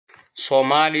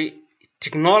Somali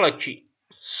Technology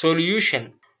Solution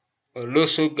oo loo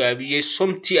soo gaabiyay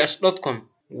somts.com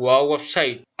waa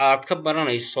website aad ka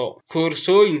baranayso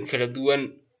koorsooyin kala duwan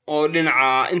oo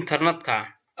dhinaca internetka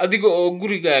adiga oo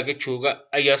gurigaaga jooga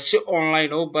ayaa si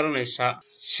online u baranaysa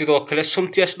sidoo kale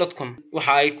somts.com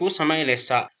waxa ay ku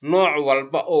sameynaysaa nooc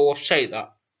walba oo website ah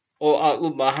oo aad u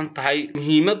baahan tahay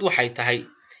muhiimad waxay tahay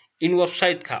in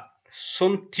website-ka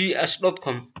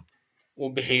somts.com uu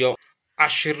bixiyo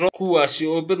cashiro kuwaasi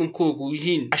oo badankoodu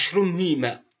yihiin cashiro muhiim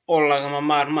ah oo lagama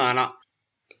maarmaana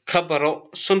ka baro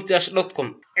somts.com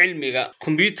cilmiga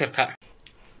computerka.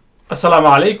 Assalamu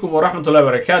alaikum warahmatullahi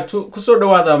wabarakatuh. Kusoo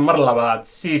dhawaada mar labaad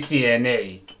CCNA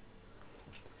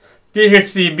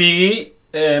DHCP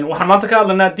waxaan maanta ka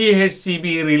hadlaynaa DHCP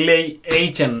relay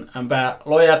agent amba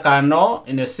loo yaqaano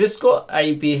in Cisco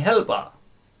IP helper.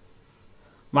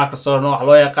 Microsoft waxa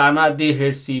loo yaqaanaa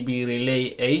DHCP relay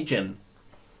agent.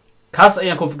 kaas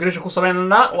ayaan configuration ku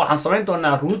sameeynaa. Waxaan sameyn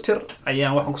doonaa router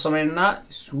ayaan waxaan ku sameeynaa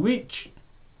switch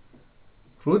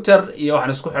router iyo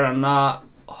waxaan isku xirnaa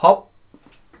hub.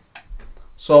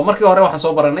 So markii hore waxaan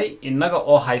soo baranay inaga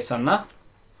oo haysana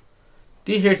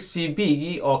DHCP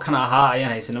gi oo kana ahaa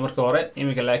ayaan haysanay markii hore.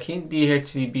 Imika laakiin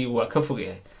DHCP waa ka fog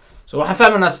yahay. So waxaan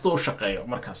fahmaynaa sida uu shaqeeyo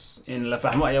markaas in la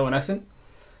fahmo ayaa wanaagsan.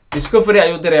 Discovery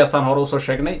ayuu dirayaa saan hore u soo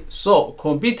sheegnay. So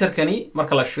computerkani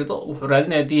marka la shido wuxuu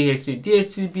raadinayaa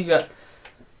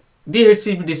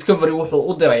DHCP discovery wuxuu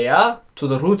u dirayaa to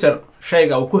the router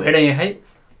shayga uu ku xidhan yahay.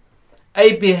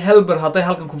 IP helper haday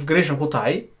halkan configuration ku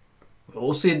tahay wuxuu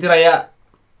u sii dirayaa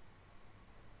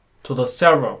to the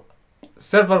server.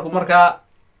 Serverku markaa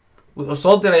wuxuu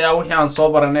soo dirayaa wixii aan soo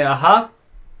baranay ahaa.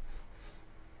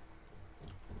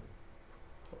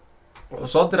 Wuxuu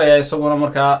soo dirayaa isaguna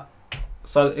markaa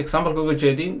example uga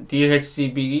jeedin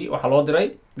DHCP gi waxa loo diray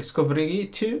discovery gi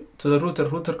to the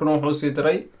router kana wuxuu sii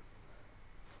diray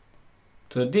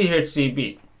to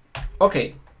DHCP.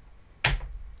 Okay,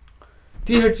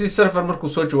 DHCP server markuu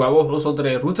soo jawaabo wuxuu soo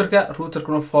diray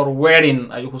routerkana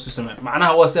forwarding ayuu ku sii sameeyay.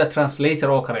 Macnaha waa sida translator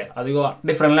oo kale adigoo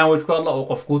different language ku hadla oo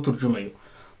qof ku turjumayo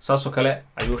saas oo kale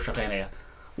ayuu shaqeynayaa.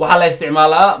 Waxa la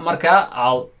isticmaalaa marka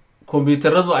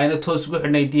computeradu ayna toos ugu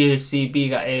xidhnay DHCP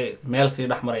ga ee meel si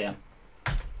dhex marayaan.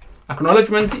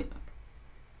 Acknowledgement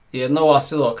iyadna waa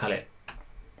sidoo kale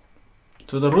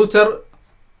to the router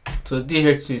to the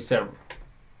DHCP server.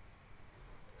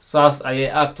 saas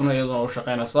ayay agtuna iyaduna u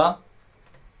shaqeynaysaa.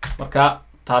 Marka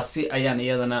taasi ayaan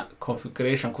iyadana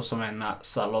configuration ku sameynaa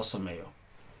sida loo sameeyo.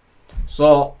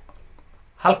 So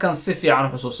halkan si fiican u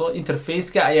xusuuso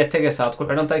interface-ka ayaa tagaysaa aad ku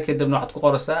xidhan tahay kadibna waxaad ku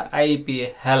qoraysaa IP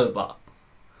helper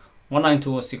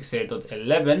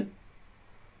 192.168.11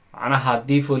 macnaha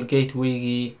default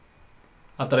gateway-gii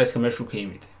address-ka meeshuu ka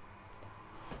yimid.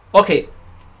 Okay,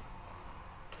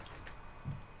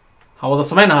 ha wada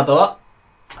sameynaa haddaba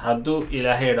hadduu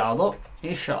ilaahay idhaahdo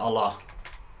insha Allah.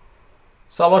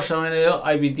 saa loo sameynayo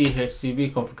DHCP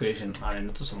configuration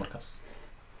aanaynu tuso markaas.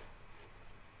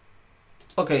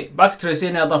 Okay,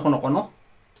 backtracing haddaan ku noqono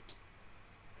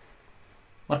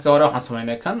markii hore waxaan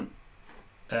sameynay kan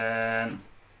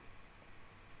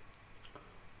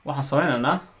waxaan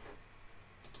sameynaynaa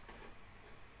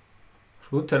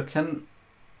routerkan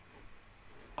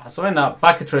waxaan sameynaa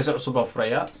packet tracer cusub baan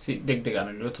furayaa si degdeg aan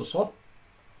inoo tuso.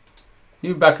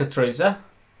 New packet tracer.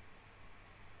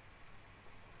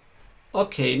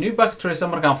 Okay, new packet tracer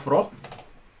markaan furo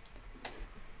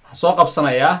waxaan soo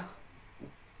qabsanayaa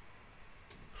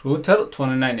router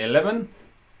 2911.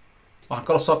 waxaan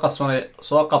kaloo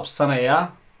soo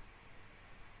qabsanayaa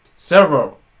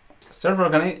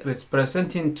serverkani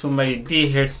representing to my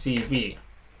DHCP.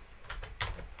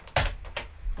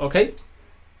 Okay,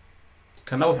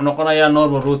 kana wuxuu noqonayaa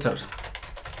normal router.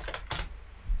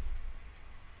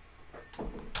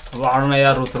 waxaan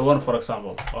oranayaa router 1 for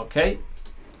example. Okay,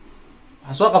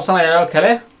 waxaan soo qabsanayaa oo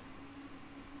kale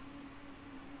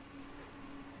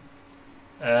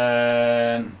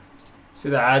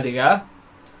sida caadiga ah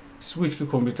switchki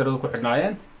computeradu ku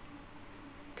xidhnaayeen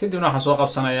kadibna waxaan soo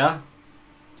qabsanayaa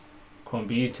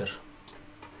computer.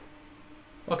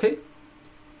 Okay,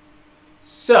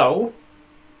 so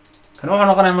kana waxaan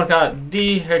noqonayaa markaa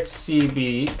DHCP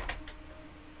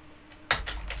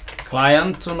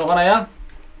client u noqonayaa.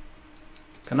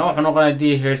 kana waxaan noqonayaa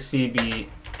DHCP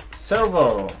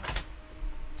server.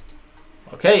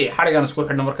 Okay, xarigan isku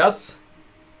xidhna markaas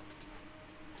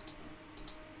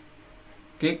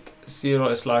gig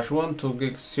 0/1 to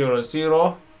gig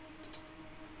 00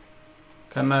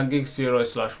 kana gig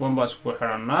 0/1 baan isku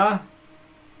xidhanaa.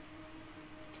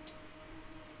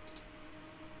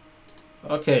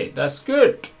 Okay, that's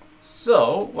good. So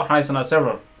waxaan haysanaa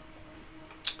server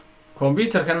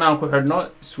computer kan aan ku xidhno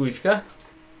switch ka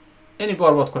any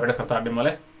board baad ku xidhi kartaa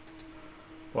dhimale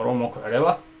board ma ku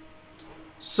xidhayba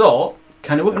so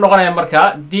kan wuxuu noqonayaa markaa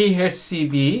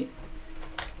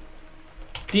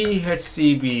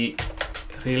DHCP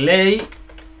relay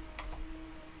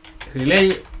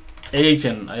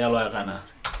agent ayaa loo yaqaanaa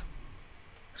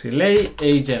relay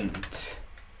agent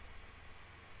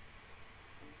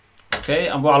okay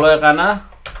amba waxaa loo yaqaanaa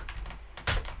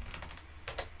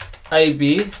IB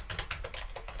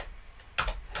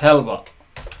helper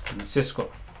Cisco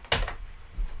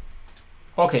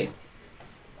okay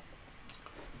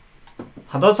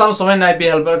haddaba saan u sameynaa IB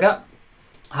helperka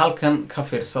halkan ka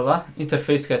fiirsada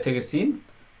interface-ka tegaysiin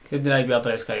kadibna IP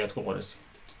address-ka ayaad ku qoraysiin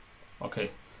okay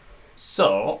so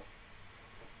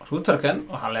routerkan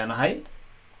waxaan leenahay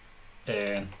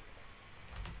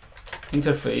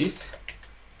interface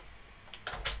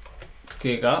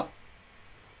kega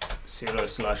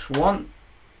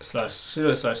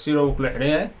 0/1/0/0 kula xidhan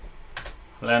yahay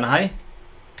leenahay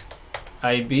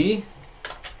IB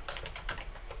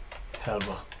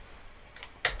helper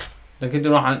dan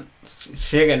kadib waxaan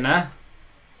sheegaynaa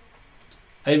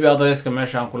IP address-ka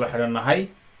meeshaan kula xidhannahay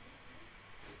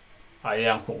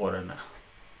ayaan ku qoranaa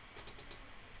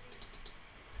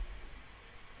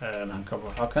aan ka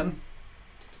baxo kan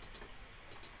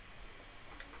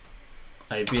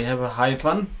IP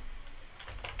hyphen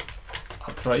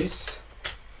address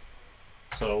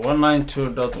so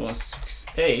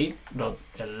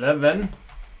 192.168.11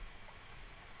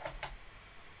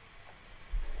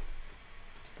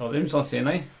 imsaan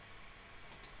siinay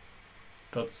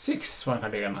 .6 waan ka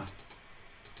dhiganaa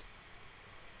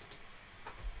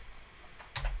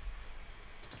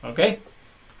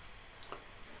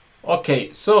okay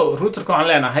so routerka waxaan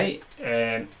leenahay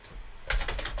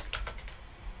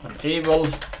enable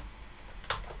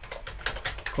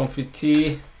config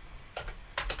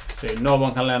say no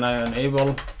baan kan leenahay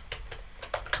enable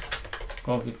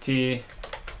config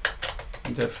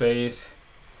interface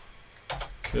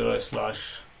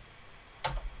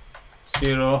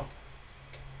 0/0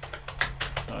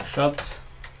 shut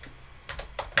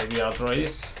IP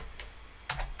address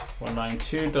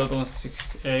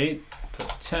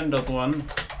 192.168.10.1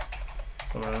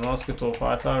 Somali mask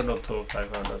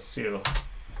 255.255.0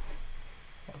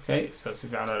 okay saas si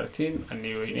fiican aragtiin ani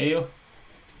weyneeyo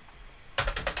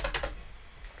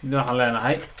kadib waxaan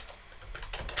leenahay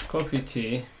config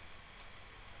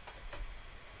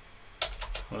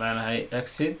leenahay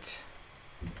exit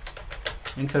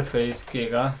interface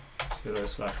kega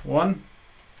 0/1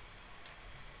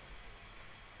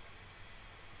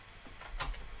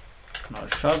 no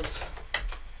shut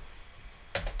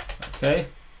okay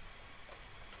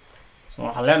so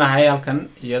waxaan leenahay halkan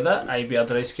iyada IP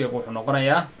address kega wuxuu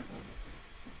noqonayaa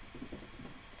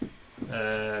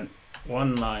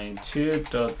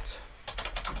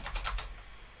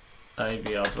 192.IP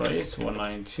address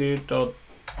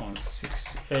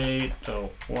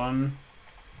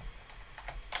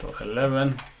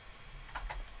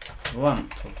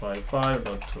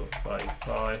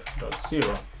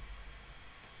 192.168.1.255.255.0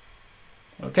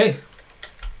 okay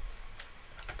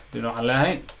then waxaan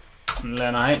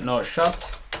leenahay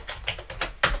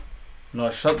no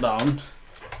shutdown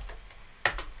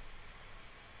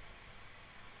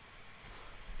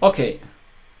okay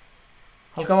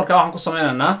halkan markaa waxaan ku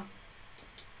sameynaynaa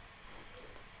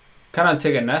kanaan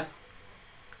tegaynaa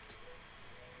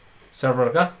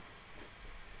serverka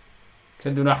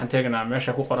kadibna waxaan tegaynaa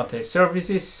meesha ku qorantay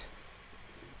services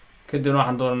kadibna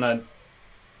waxaan doonanaa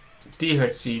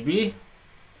DHCP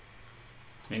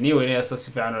menu weynaya si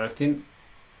fiican aragtiin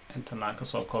intan aan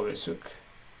kasoo koobay sug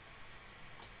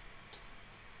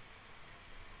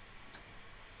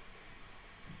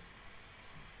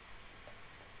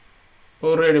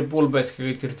already pool baa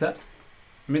iskaga jirta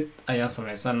mid ayaan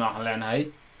sameysana waxaan leenahay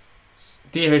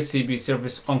DHCP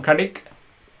service on ka dhig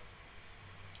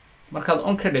markaad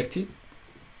on ka dhigtid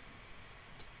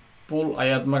pool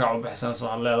ayaad magac u bixsanaysa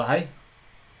waxaad leedahay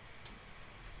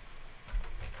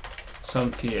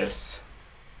somts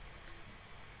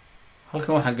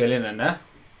halkan waxaan gelinaynaa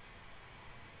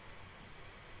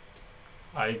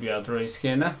IP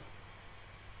address-keena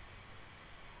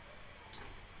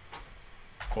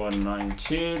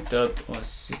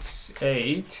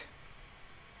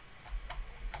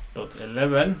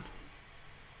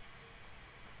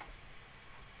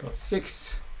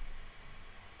 192.168.11.6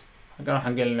 halkan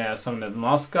waxaan gelinayaa subnet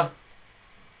maska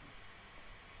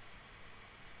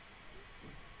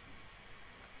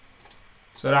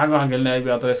xaggan waxaan gelinayaa IP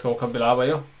address-ka uu ka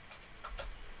bilaabayo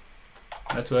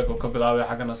network uu ka bilaabayo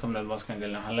xaggana subnet maskan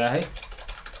gelina waxaan leeyahay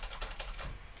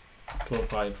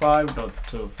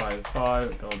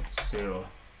 192.255.255.0.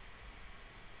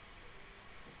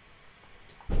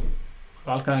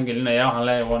 halkan aan gelinayaa waxaan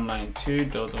leeyahay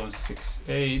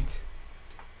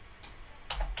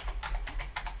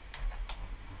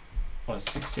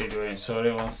 192.168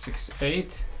 sorry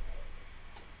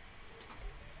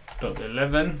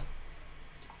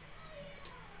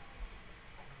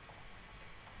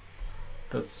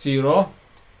 168.11.0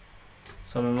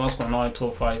 Somali mask waxaan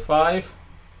leeyahay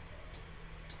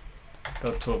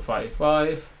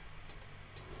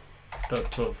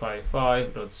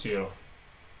 255.255.255.0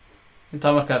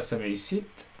 intaa markaad samaysid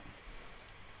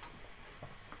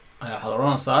ayaa waxaad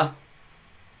oranaysaa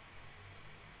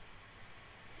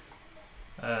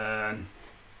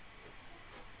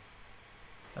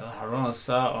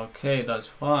okay, that's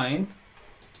fine.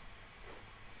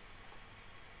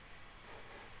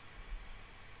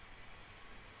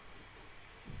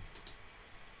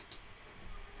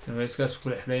 Interface-kaas ku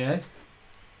xidhan yahay.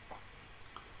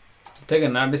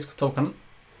 Tagana desktop-kan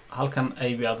halkan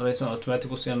IP address automatic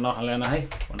u siin waxaan leenahay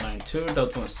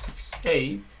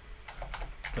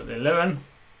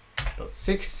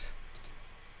 192.168.11.6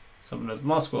 subnet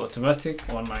mask automatic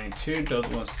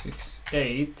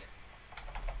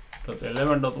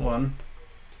 192.168.11.1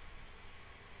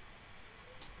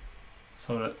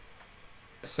 subnet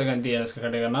second DNS ka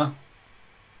dhigana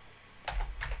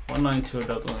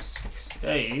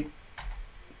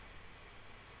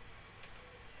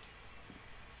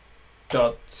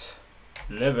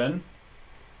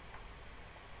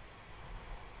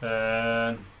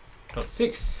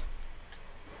 192.168.11.6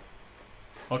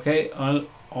 okay,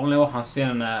 only waxaan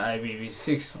siinaynaa IPv6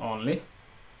 only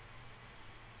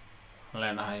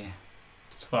leenahay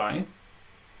it's fine.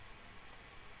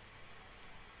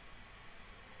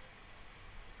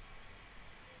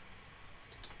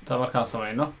 intaa markaan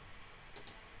samayno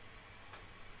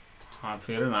waxaan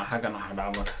fiirinaa xaggan waxa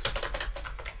dhaca markaas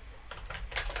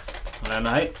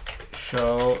leenahay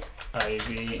show IP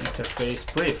interface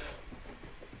brief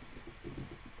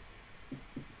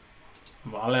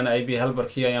waxaan leenahay IP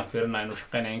helperkii ayaan fiirinaa inuu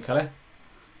shaqeynayo in kale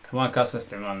kamaankaas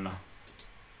isticmaalnaa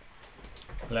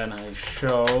leenahay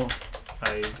show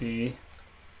IP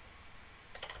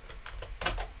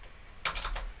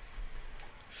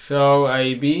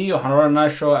waxaan oranaa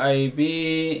show IP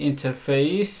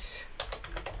interface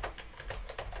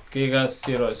giga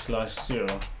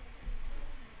 0/0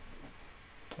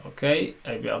 okay,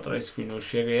 IP address ku inoo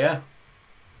sheegayaa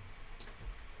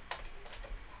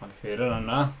waxaan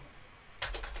fiirinaynaa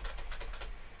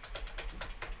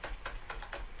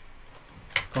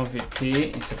config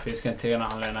interface kan tagana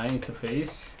waxaan leenahay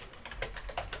interface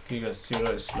giga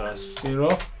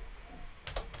 0/0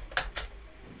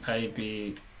 IP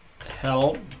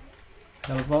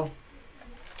helper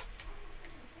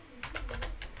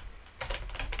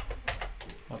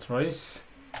address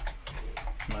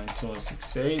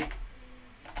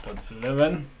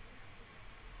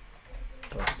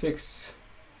 92.168.11.6